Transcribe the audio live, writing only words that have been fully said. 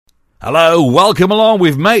Hello, welcome along.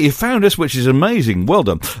 We've you found us, which is amazing. Well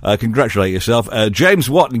done. Congratulate yourself. James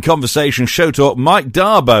Watt in Conversation, Show Talk, Mike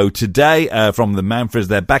D'Abo today from the Manfreds.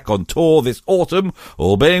 They're back on tour this autumn,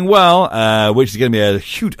 all being well, which is going to be a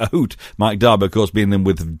hoot. Mike D'Abo, of course, being in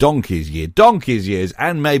with donkey's years,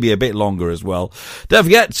 and maybe a bit longer as well. Don't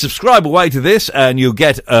forget, subscribe away to this, and you'll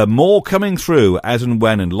get more coming through as and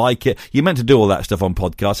when, and like it. You're meant to do all that stuff on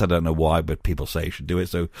podcasts. I don't know why, but people say you should do it,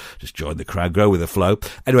 so just join the crowd, grow with the flow.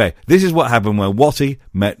 Anyway, this is what happened when Watty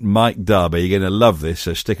met Mike D'Abo. You're going to love this,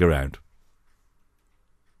 so stick around.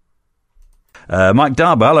 Mike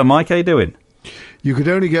D'Abo. Hello, Mike. How you doing? You could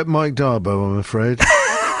only get Mike D'Abo, I'm afraid.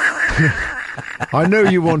 I know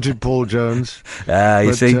you wanted Paul Jones.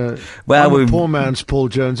 You see, I'm a poor man's Paul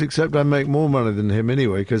Jones, except I make more money than him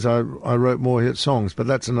anyway, because I wrote more hit songs. But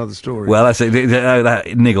that's another story. Well, that's it. That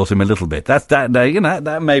niggles him a little bit.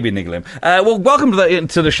 That maybe niggle him. Well, welcome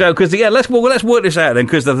to the show, because let's work this out then,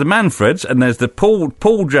 because there's the Manfreds and there's the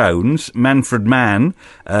Paul Jones Manfred Man.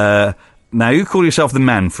 Now, you call yourself the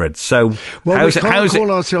Manfreds, so well, we can't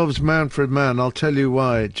call ourselves Manfred Man. I'll tell you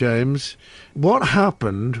why, James. What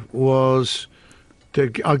happened was,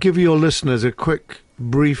 I'll give your listeners a quick,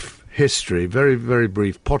 brief history, very, very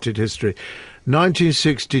brief, potted history.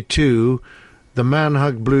 1962, the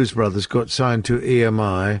Manhug Blues Brothers got signed to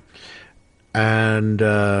EMI and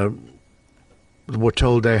were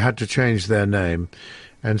told they had to change their name.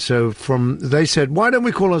 And so they said, why don't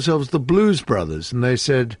we call ourselves the Blues Brothers? And they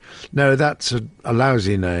said, no, that's a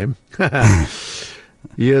lousy name.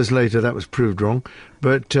 Years later, that was proved wrong.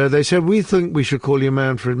 But they said, we think we should call you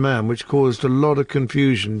Manfred Mann, which caused a lot of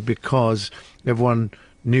confusion because everyone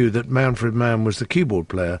knew that Manfred Mann was the keyboard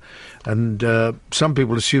player. And some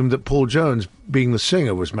people assumed that Paul Jones, being the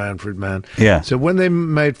singer, was Manfred Mann. Yeah. So when they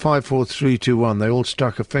made 5, 4, 3, 2, 1, they all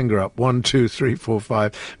stuck a finger up. 1, 2, 3, 4,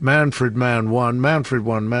 5. Manfred Mann 1, Manfred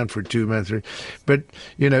 1, Manfred 2, Manfred 3. But,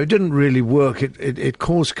 it didn't really work. It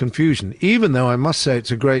caused confusion, even though I must say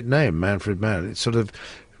it's a great name, Manfred Mann. It sort of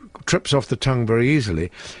trips off the tongue very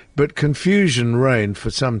easily. But confusion reigned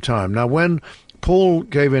for some time. Now, when Paul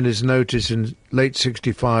gave in his notice in late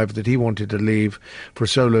 65 that he wanted to leave for a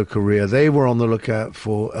solo career, they were on the lookout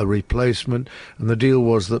for a replacement, and the deal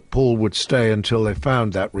was that Paul would stay until they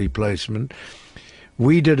found that replacement.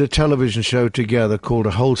 We did a television show together called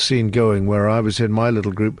A Whole Scene Going, where I was in my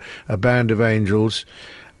little group, A Band of Angels,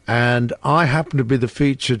 and I happened to be the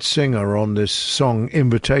featured singer on this song,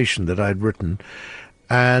 Invitation, that I'd written.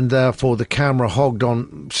 And therefore the camera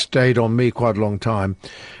stayed on me quite a long time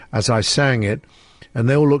as I sang it. And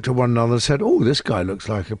they all looked at one another and said, oh, this guy looks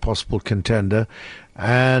like a possible contender.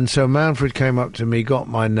 And so Manfred came up to me, got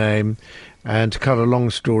my name, and to cut a long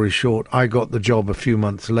story short, I got the job a few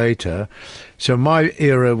months later. So my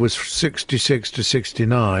era was 66 to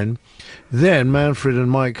 69. Then Manfred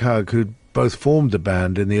and Mike Hug, who'd both formed the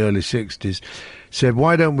band in the early 60s, said,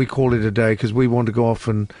 why don't we call it a day, because we want to go off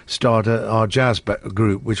and start our jazz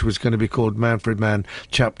group, which was going to be called Manfred Mann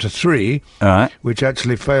Chapter 3, which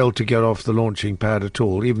actually failed to get off the launching pad at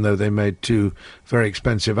all, even though they made 2 very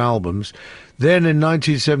expensive albums. Then in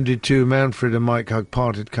 1972, Manfred and Mike Hug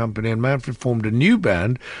parted company, and Manfred formed a new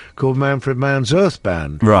band called Manfred Mann's Earth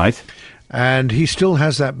Band. Right. And he still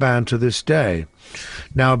has that band to this day.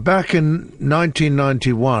 Now, back in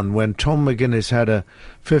 1991, when Tom McGuinness had a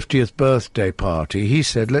 50th birthday party, he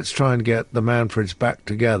said, let's try and get the Manfreds back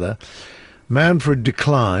together. Manfred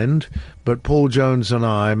declined, but Paul Jones and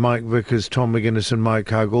I, Mike Vickers, Tom McGuinness and Mike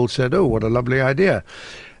Hug all said, oh, what a lovely idea.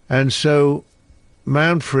 And so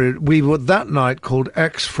Manfred, we were that night called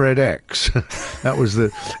X-Fred X. That was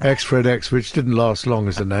the X-Fred X, which didn't last long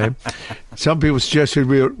as a name. Some people suggested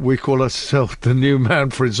we call ourselves the new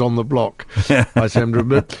Manfreds on the block. I said,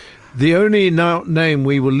 but the only name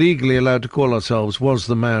we were legally allowed to call ourselves was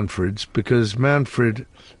the Manfreds, because Manfred,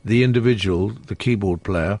 the individual, the keyboard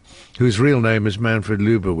player, whose real name is Manfred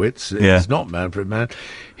Lubowitz, it's not Manfred Mann,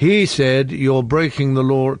 he said, you're breaking the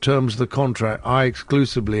law terms of the contract. I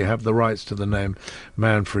exclusively have the rights to the name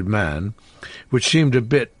Manfred Mann, which seemed a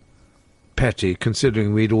bit petty,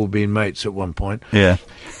 considering we'd all been mates at one point. Yeah.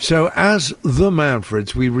 So as the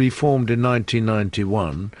Manfreds, we reformed in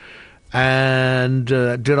 1991, and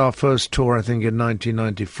did our first tour, I think, in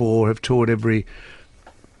 1994, have toured every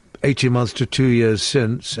 18 months to 2 years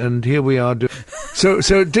since, and here we are. So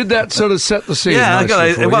did that sort of set the scene? Yeah, I got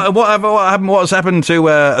it. What happened? What's happened to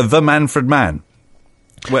the Manfred Man?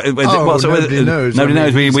 Nobody knows. Nobody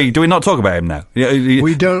knows. Do we not talk about him now?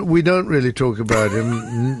 We don't really talk about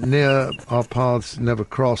him. Our paths never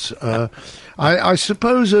cross. I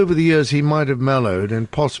suppose over the years he might have mellowed,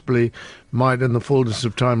 and possibly might, in the fullness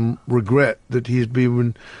of time, regret that he's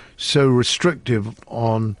been so restrictive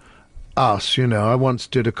on us. I once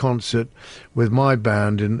did a concert with my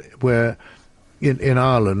band in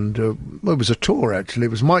Ireland. It was a tour, actually.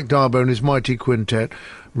 It was Mike D'Abo and his Mighty Quintet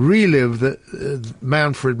relive the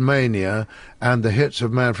Manfred Mania and the hits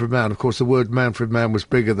of Manfred Mann. Of course, the word Manfred Mann was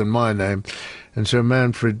bigger than my name, and so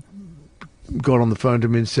Manfred got on the phone to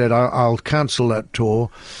me and said, I'll cancel that tour,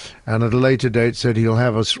 and at a later date said he'll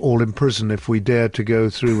have us all in prison if we dare to go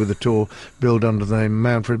through with the tour billed under the name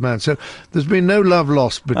Manfred Mann. So there's been no love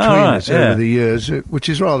lost between us over the years, which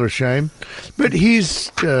is rather a shame. But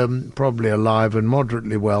he's probably alive and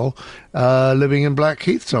moderately well, living in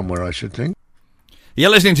Blackheath somewhere, I should think. You're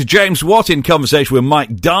listening to James Watt in conversation with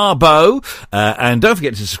Mike D'Abo, and don't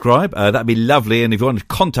forget to subscribe. That'd be lovely. And if you want to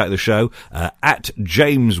contact the show, at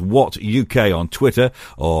James Watt UK on Twitter,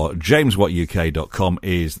 or jameswattuk.com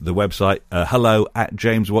is the website. Hello at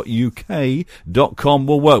jameswattuk.com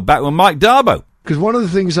will work. Back with Mike D'Abo. Because one of the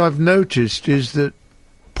things I've noticed is that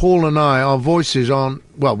Paul and I, our voices aren't,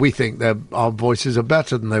 well, we think our voices are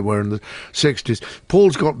better than they were in the 60s.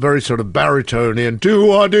 Paul's got very sort of baritone-y and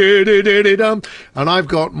do-a-dee-dee-dee-dee-dum, and I've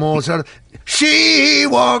got more sort of, she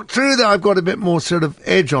walked through there. I've got a bit more sort of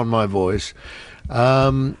edge on my voice.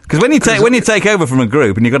 Because when you take over from a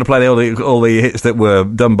group and you've got to play all the hits that were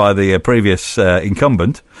done by the previous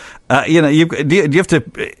incumbent, do you have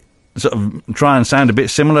to sort of try and sound a bit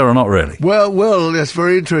similar or not really? Well, that's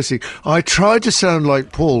very interesting. I try to sound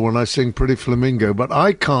like Paul when I sing Pretty Flamingo, but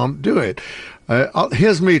I can't do it.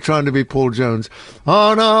 Here's me trying to be Paul Jones.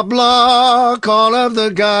 On a block, all of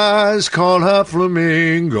the guys call her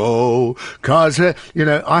Flamingo. Cause,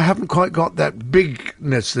 I haven't quite got that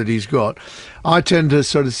bigness that he's got. I tend to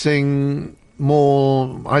sort of sing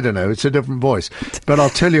more, I don't know, it's a different voice. But I'll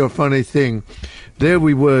tell you a funny thing. There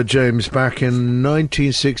we were, James, back in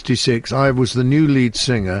 1966. I was the new lead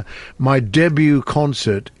singer. My debut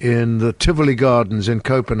concert in the Tivoli Gardens in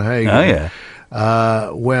Copenhagen. Oh, yeah.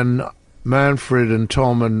 When Manfred and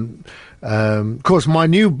Tom and, of course, my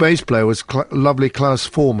new bass player was lovely Klaus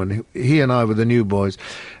Foreman. He and I were the new boys.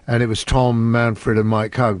 And it was Tom, Manfred and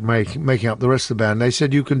Mike Hugg making up the rest of the band. They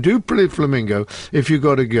said, you can do Pretty Flamingo if you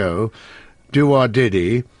got to go. Do our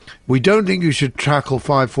Diddy. We don't think you should tackle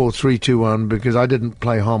 5, 4, 3, 2, 1 because I didn't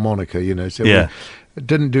play harmonica, so we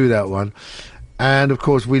didn't do that one. And of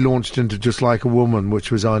course, we launched into Just Like a Woman,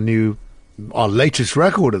 which was our latest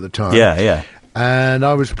record at the time. Yeah. And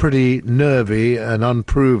I was pretty nervy and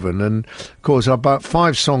unproven. And of course, about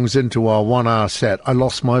 5 songs into our 1-hour set, I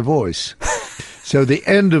lost my voice. So the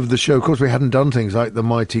end of the show, of course, we hadn't done things like The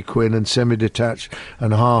Mighty Quinn and Semi-Detached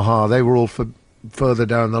and Ha Ha. They were all further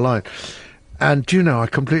down the line. And, I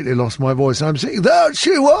completely lost my voice. I'm saying, there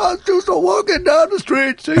she was, just walking down the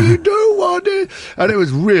street, so you do want it. And it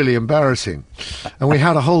was really embarrassing. And we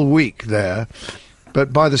had a whole week there.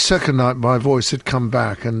 But by the second night, my voice had come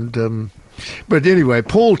back. And but anyway,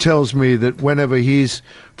 Paul tells me that whenever he's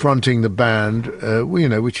fronting the band,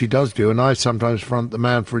 which he does do, and I sometimes front the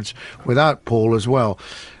Manfreds without Paul as well,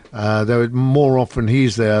 though more often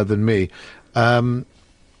he's there than me.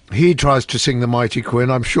 He tries to sing The Mighty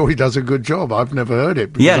Quinn. I'm sure he does a good job. I've never heard it.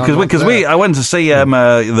 Yeah, because I went to see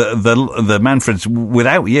the Manfreds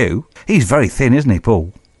without you. He's very thin, isn't he,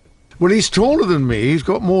 Paul? Well, he's taller than me. He's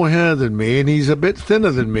got more hair than me, and he's a bit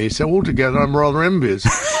thinner than me. So altogether, I'm rather envious.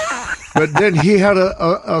 But then he had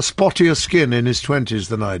a spottier skin in his 20s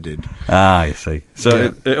than I did. Ah, I see.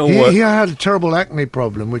 So yeah. He had a terrible acne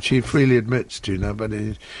problem, which he freely admits to now. But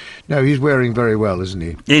he's wearing very well, isn't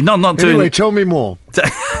he? He's not doing. Anyway, tell me more.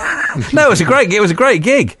 No, it was a great gig. It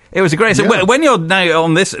was a great. So when you're now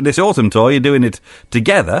on this autumn tour, you're doing it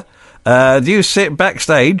together. Do you sit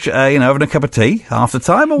backstage, having a cup of tea half the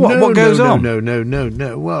time, or what? What goes on?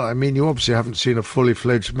 No. Well, I mean, you obviously haven't seen a fully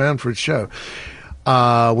fledged Manfred show.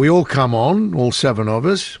 We all come on, all 7 of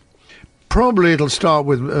us. Probably it'll start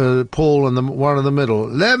with Paul and the one in the middle.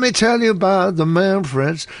 Let me tell you about the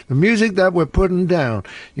Manfreds, the music that we're putting down.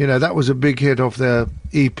 That was a big hit off their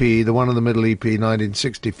EP, the one in the middle EP,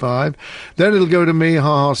 1965. Then it'll go to me, Ha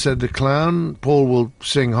Ha Said the Clown. Paul will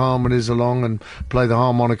sing harmonies along and play the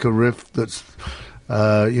harmonica riff that's,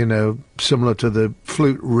 similar to the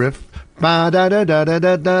flute riff.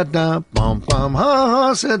 Ba-da-da-da-da-da-da, bum-bum, Ha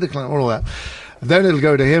Ha Said the Clown, all that. Then it'll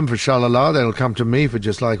go to him for Sha-La-La. Then it'll come to me for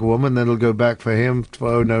Just Like a Woman. Then it'll go back for him for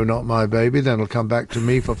Oh No, Not My Baby. Then it'll come back to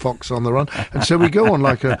me for Fox on the Run. And so we go on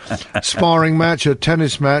like a sparring match, a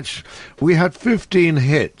tennis match. We had 15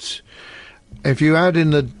 hits. If you add in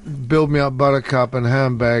the Build Me Up Buttercup and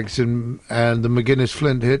Handbags and the McGuinness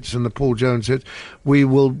Flint hits and the Paul Jones hits, we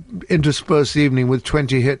will intersperse the evening with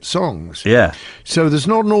 20 hit songs. Yeah. So there's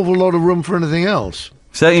not an awful lot of room for anything else.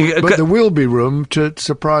 But there will be room to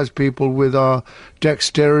surprise people with our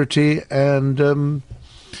dexterity and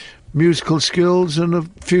musical skills and a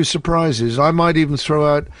few surprises. I might even throw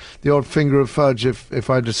out the odd finger of fudge if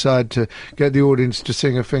I decide to get the audience to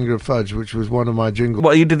sing a finger of fudge, which was one of my jingles.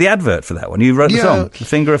 Well, you did the advert for that one. You wrote the song. The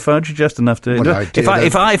finger of fudge, just enough to...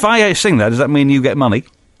 If I sing that, does that mean you get money?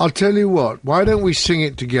 I'll tell you what, why don't we sing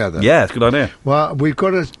it together? Yeah, it's a good idea. Well, we've got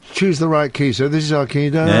to choose the right key, so this is our key. Here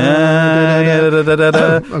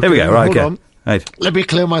we go, right, okay. Right. Let me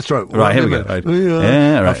clear my throat. Right, here we go. Right.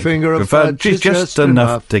 Right. A finger of fudge is just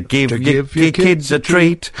enough to give your kids a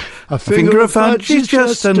treat. A finger of fudge is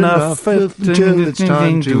just enough until it's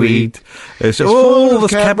time to eat. It's all the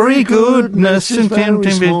Cadbury goodness is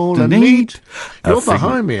very small and neat. You're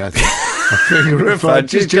behind me, I think. A finger of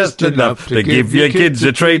fudge is just enough to give your kids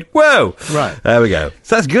a treat. Whoa! Right. There we go.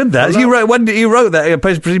 So that's good, that. When did you wrote that? I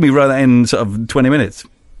presume you wrote that in sort of 20 minutes.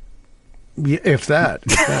 Yeah, if that.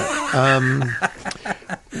 Have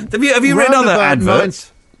you written other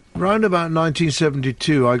adverts? Round about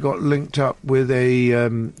 1972, I got linked up with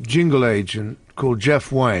a jingle agent called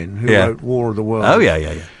Jeff Wayne, who wrote War of the Worlds. Oh,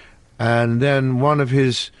 yeah. And then one of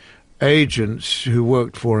his agents who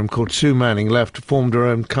worked for him, called Sue Manning, formed her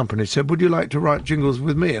own company, said, would you like to write jingles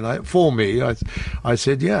with me? And I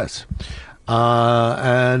said yes.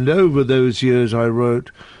 And over those years, I wrote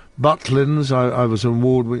Butlins. I was an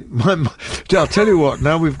award. I'll tell you what.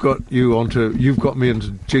 Now you've got me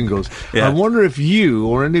into jingles. Yeah. I wonder if you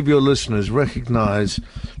or any of your listeners recognise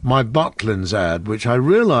my Butlins ad, which I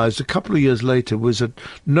realised a couple of years later was a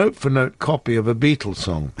note-for-note copy of a Beatles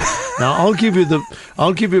song. Now I'll give you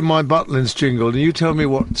my Butlins jingle, and you tell me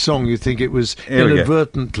what song you think it was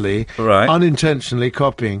inadvertently, unintentionally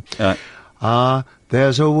copying.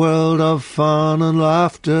 There's a world of fun and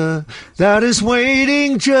laughter that is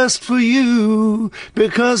waiting just for you,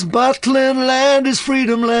 because Butlin land is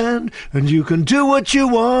freedom land, and you can do what you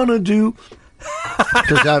want to do.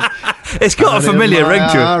 It's got a familiar ring to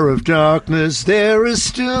it. In my hour of darkness, there is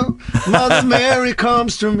still Mother Mary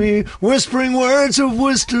comes to me, whispering words of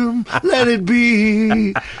wisdom. Let it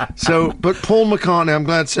be. So, but Paul McCartney, I'm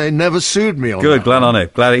glad to say, never sued me on Good, that. glad on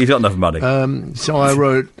it. Glad he's got enough money. So I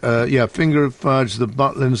wrote, Finger of Fudge, the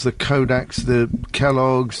Butlins, the Kodaks, the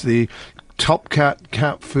Kellogg's, the Top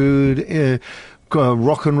Cat food.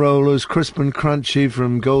 Rock and Rollers, Crisp and Crunchy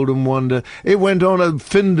from Golden Wonder. It went on.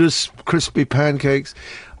 Findus crispy pancakes.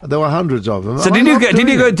 There were hundreds of them. So did you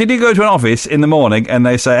go to an office in the morning and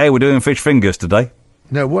they say, "Hey, we're doing fish fingers today"?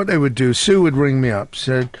 No, what they would do, Sue would ring me up,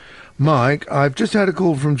 said, "Mike, I've just had a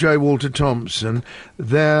call from J. Walter Thompson.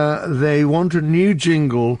 They want a new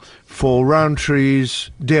jingle for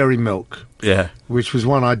Roundtree's Dairy Milk." Yeah. Which was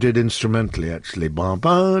one I did instrumentally, actually.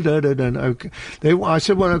 Okay. I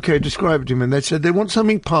said, well, okay, describe it to me. And they said they want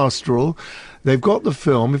something pastoral. They've got the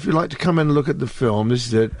film. If you'd like to come in and look at the film, this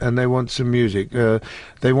is it. And they want some music.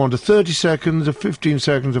 They want a 30 seconds, a 15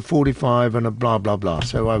 seconds, a 45, and a blah, blah, blah.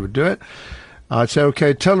 So I would do it. I'd say,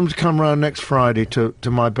 okay, tell them to come round next Friday to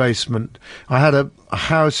my basement. I had a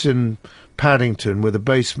house in Paddington with a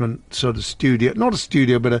basement sort of studio. Not a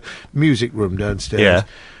studio, but a music room downstairs. Yeah.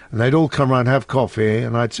 And they'd all come round and have coffee,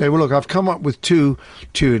 and I'd say, well, look, I've come up with 2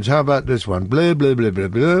 tunes. How about this one? Blah, blah, blah, blah,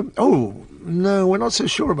 blah. Oh, no, we're not so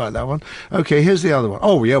sure about that one. Okay, here's the other one.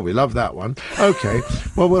 Oh, yeah, we love that one. Okay,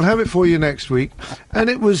 well, we'll have it for you next week. And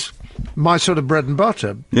it was my sort of bread and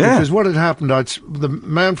butter. Yeah. Because what had happened, the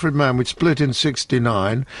Manfred Man, we'd split in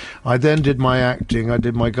 1969. I then did my acting. I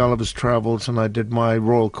did my Gulliver's Travels, and I did my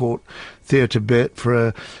Royal Court Theatre bit for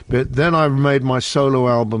a bit. Then I made my solo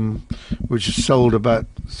album, which sold about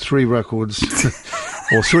 3 records,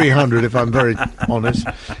 or 300 if I'm very honest.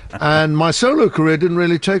 And my solo career didn't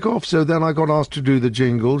really take off, so then I got asked to do the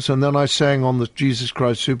jingles, and then I sang on the Jesus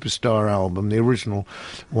Christ Superstar album, the original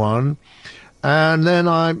one. And then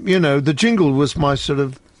the jingle was my sort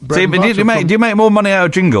of bread and butter. Do you make more money out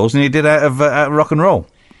of jingles than you did out of rock and roll?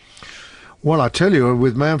 Well, I tell you,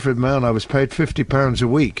 with Manfred Mann, I was paid £50 a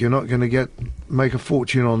week. You're not going to make a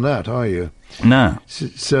fortune on that, are you? No.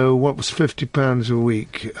 So what was £50 a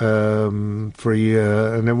week for a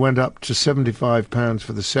year, and it went up to £75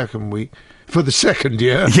 for the second week. For the second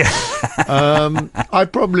year, yeah. I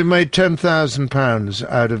probably made £10,000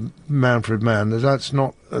 out of Manfred Mann. That's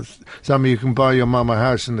not something you can buy your mum a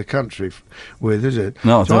house in the country with, is it?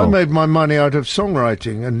 Not at all. I made my money out of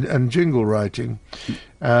songwriting and jingle writing.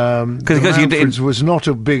 Because Manfred's was not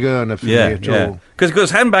a big earner for me at all.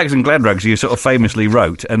 Because Handbags and Gladrags you sort of famously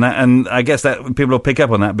wrote, and I guess that people will pick up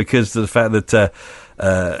on that because of the fact that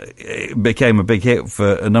it became a big hit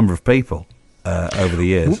for a number of people over the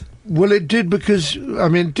years. Well, it did because, I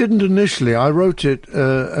mean, it didn't initially. I wrote it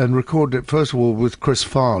and recorded it, first of all, with Chris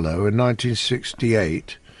Farlow in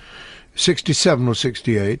 1968, 67 or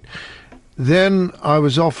 68. Then I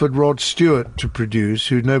was offered Rod Stewart to produce,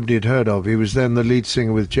 who nobody had heard of. He was then the lead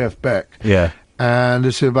singer with Jeff Beck. Yeah. And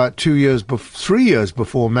this is about 3 years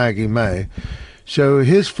before Maggie May. So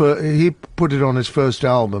he put it on his first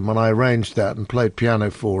album, and I arranged that and played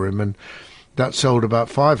piano for him, and that sold about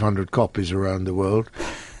 500 copies around the world.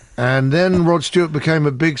 And then Rod Stewart became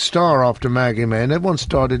a big star after Maggie May, and everyone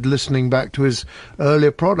started listening back to his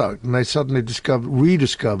earlier product, and they suddenly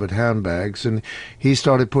rediscovered Handbags, and he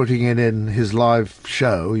started putting it in his live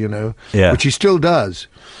show, which he still does.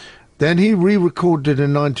 Then he re-recorded it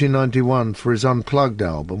in 1991 for his Unplugged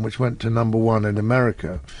album, which went to #1 in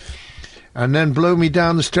America. And then Blow Me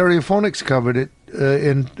Down, the Stereophonics covered it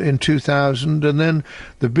in 2000. And then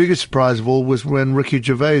the biggest surprise of all was when Ricky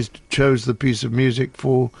Gervais chose the piece of music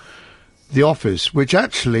for The Office, which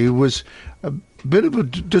actually was a bit of a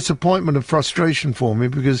disappointment and frustration for me,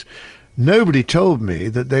 because nobody told me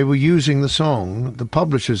that they were using the song. The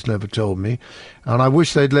publishers never told me. And I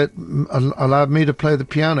wish they'd allowed me to play the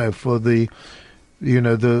piano for the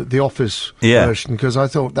Office version, because I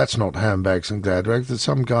thought that's not Handbags and Glad Rags, that's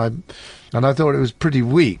some guy, and I thought it was pretty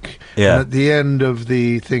weak. Yeah. And at the end of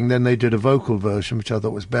the thing, then they did a vocal version, which I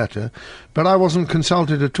thought was better, but I wasn't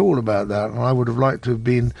consulted at all about that, and I would have liked to have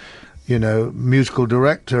been, musical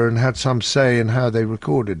director and had some say in how they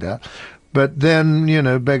recorded that. But then,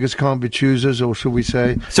 beggars can't be choosers, or should we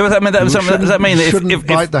say? So does that mean that if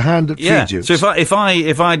bite the hand that feeds you? So if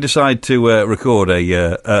I decide to record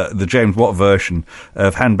the James Watt version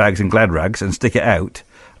of Handbags and Glad Rags and stick it out,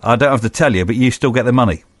 I don't have to tell you, but you still get the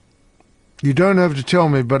money. You don't have to tell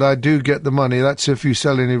me, but I do get the money. That's if you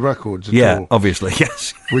sell any records at all. Yeah, obviously,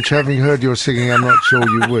 yes. Which, having heard your singing, I'm not sure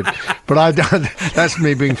you would. But that's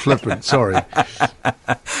me being flippant. Sorry.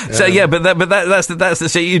 So that's the.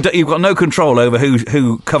 So you've got no control over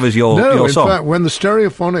who covers your song. No, in fact, when the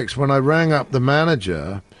Stereophonics, when I rang up the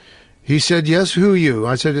manager, he said, "Yes, who are you?"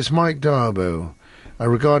 I said, "It's Mike D'Abo.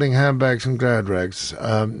 Regarding Handbags and Glad Rags."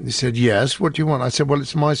 He said, "Yes, what do you want?" I said, "Well,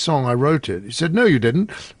 it's my song, I wrote it." He said, "No, you didn't.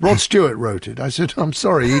 Rod Stewart wrote it." I said, "I'm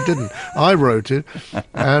sorry, he didn't. I wrote it,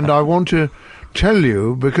 and I want to tell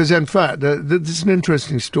you, because in fact, this is an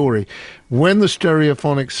interesting story. When the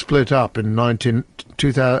Stereophonics split up in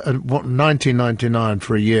 1999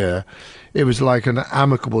 for a year, it was like an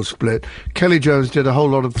amicable split. Kelly Jones did a whole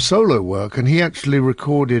lot of solo work, and he actually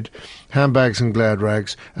recorded Handbags and Glad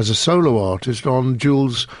Rags as a solo artist on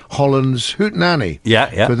Jules Holland's Hootenanny.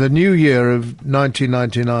 Yeah. For the new year of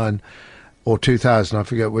 1999 or 2000, I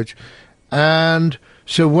forget which. And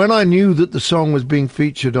so when I knew that the song was being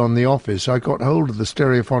featured on The Office, I got hold of the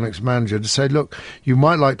Stereophonics manager to say, "Look, you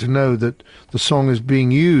might like to know that the song is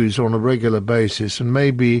being used on a regular basis, and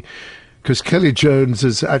maybe..." Because Kelly Jones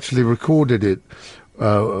has actually recorded it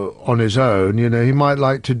on his own, he might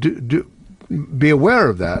like to be aware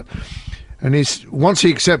of that. And once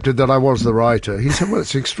he accepted that I was the writer, he said, "Well,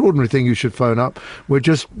 it's an extraordinary thing, you should phone up. We're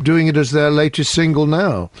just doing it as their latest single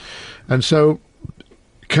now." And so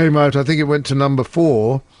it came out, I think it went to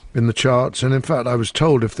 #4 in the charts. And in fact, I was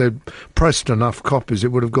told if they'd pressed enough copies,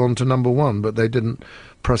 it would have gone to #1, but they didn't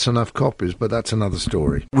press enough copies, but that's another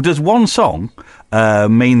story. Well, does one song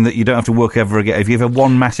mean that you don't have to work ever again? If you have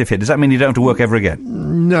one massive hit, does that mean you don't have to work ever again?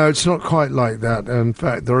 No, it's not quite like that. In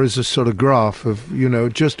fact, there is a sort of graph of,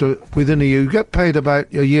 just within a year, you get paid about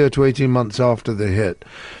a year to 18 months after the hit.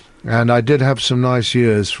 And I did have some nice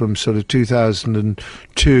years from sort of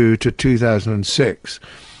 2002 to 2006.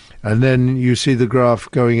 And then you see the graph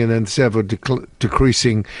going in and ever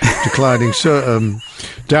declining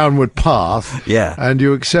downward path. Yeah. And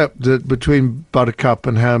you accept that between Buttercup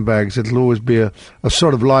and Handbags, it'll always be a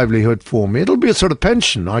sort of livelihood for me. It'll be a sort of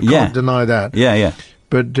pension. I can't deny that. Yeah.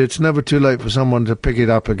 But it's never too late for someone to pick it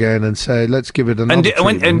up again and say, "Let's give it another."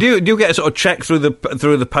 And do you get a sort of check through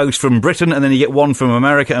the post from Britain, and then you get one from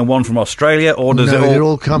America and one from Australia, or does it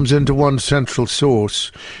all comes into one central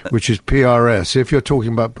source, which is PRS. If you're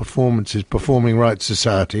talking about performances, Performing Rights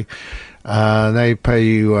Society, they pay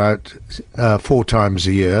you out 4 times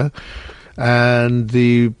a year, and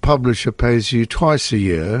the publisher pays you twice a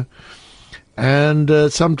year. And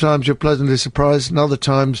sometimes you're pleasantly surprised, and other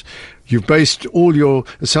times you've based all your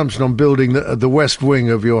assumption on building the west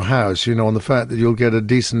wing of your house, on the fact that you'll get a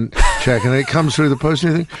decent check, and it comes through the post,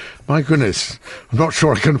 and you think, "My goodness, I'm not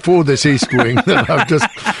sure I can afford this east wing that I've just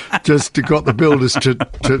just got the builders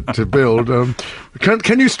to build.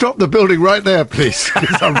 Can you stop the building right there, please?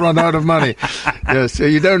 Because I've run out of money. Yes, so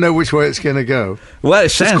you don't know which way it's going to go. Well,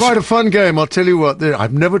 it's quite a fun game. I'll tell you what.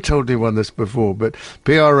 I've never told anyone this before, but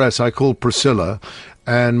PRS I call Priscilla,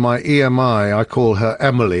 and my EMI I call her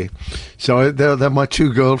Emily. So they're my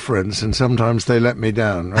two girlfriends, and sometimes they let me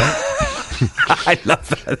down, right? I love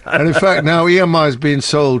that. And in fact, now EMI is being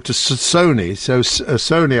sold to Sony. So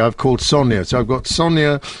Sony I've called Sonia. So I've got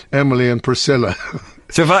Sonia, Emily, and Priscilla.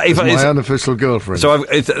 So if my unofficial girlfriend. So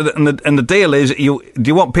and the deal is, do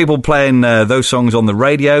you want people playing those songs on the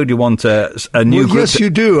radio? Do you want a new group? Yes, you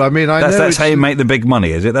do. I mean, that's how you make the big money,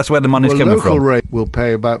 is it? That's where the money's coming from. Local rate will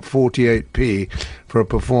pay about 48p for a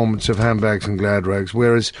performance of Handbags and Glad Rags,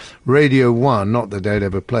 whereas Radio 1, not that they'd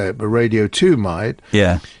ever play it, but Radio 2 might.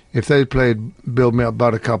 Yeah. If they played Build Me Up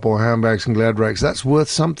Buttercup or Handbags and Glad Rags, that's worth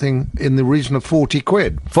something in the region of 40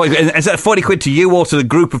 quid. Is that 40 quid to you or to the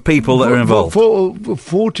group of people that are involved?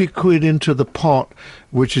 40 quid into the pot,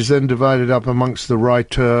 which is then divided up amongst the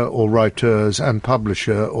writer or writers and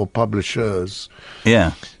publisher or publishers.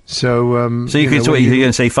 Yeah. So you're going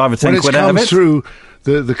to say 5 or 10 quid out of it? When it comes through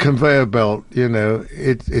the conveyor belt,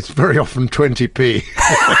 it's very often 20p.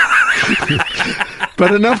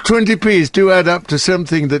 But enough 20p's do add up to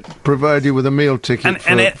something that provide you with a meal ticket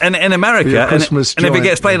and in America, and if it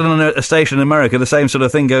gets played on a station in America, the same sort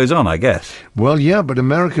of thing goes on, I guess. Well, yeah, but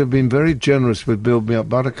America have been very generous with Build Me Up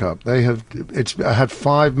Buttercup. It's had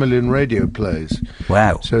 5 million radio plays.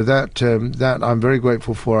 Wow! So that I'm very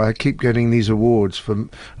grateful for. I keep getting these awards for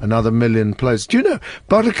another million plays. Do you know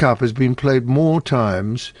Buttercup has been played more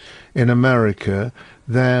times in America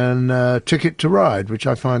than Ticket to Ride, which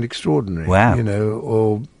I find extraordinary. Wow.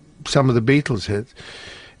 Or some of the Beatles hits.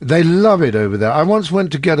 They love it over there. I once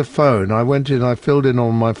went to get a phone. I went in, I filled in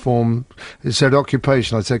on my form. It said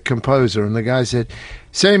occupation. I said composer. And the guy said,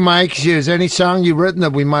 "Say, Mike, is there any song you've written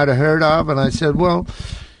that we might have heard of?" And I said, "Well,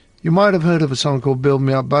 you might have heard of a song called Build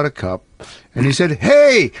Me Up Buttercup." And he said,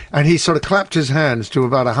 "Hey!" And he sort of clapped his hands to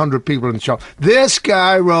about 100 people in the shop. "This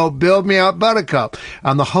guy wrote Build Me Up Buttercup."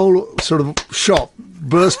 And the whole sort of shop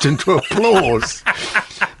burst into applause.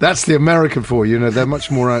 That's the American for you. They're much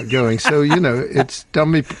more outgoing. So, it's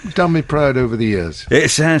done me proud over the years. It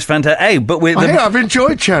sounds fantastic. Hey, but I've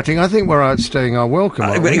enjoyed chatting. I think we're outstaying our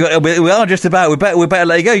welcome. We are just about. We better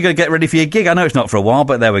let you go. You've got to get ready for your gig. I know it's not for a while,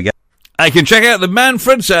 but there we go. You can check out the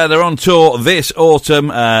Manfreds. They're on tour this autumn.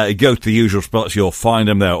 Go to the usual spots. You'll find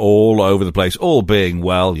them. They're all over the place, all being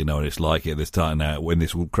well. You know what it's like at this time now, in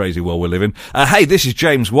this crazy world we're living. Hey, this is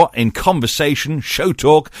James Watt in Conversation, Show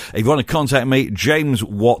Talk. If you want to contact me, James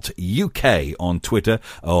Watt UK on Twitter,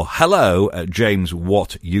 or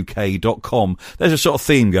hello@jameswattuk.com. There's a sort of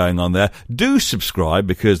theme going on there. Do subscribe,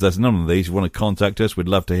 because there's none of these. If you want to contact us, we'd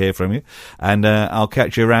love to hear from you. And I'll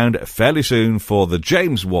catch you around fairly soon for the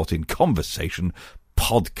James Watt in Conversation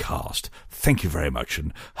podcast. Thank you very much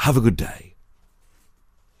and have a good day.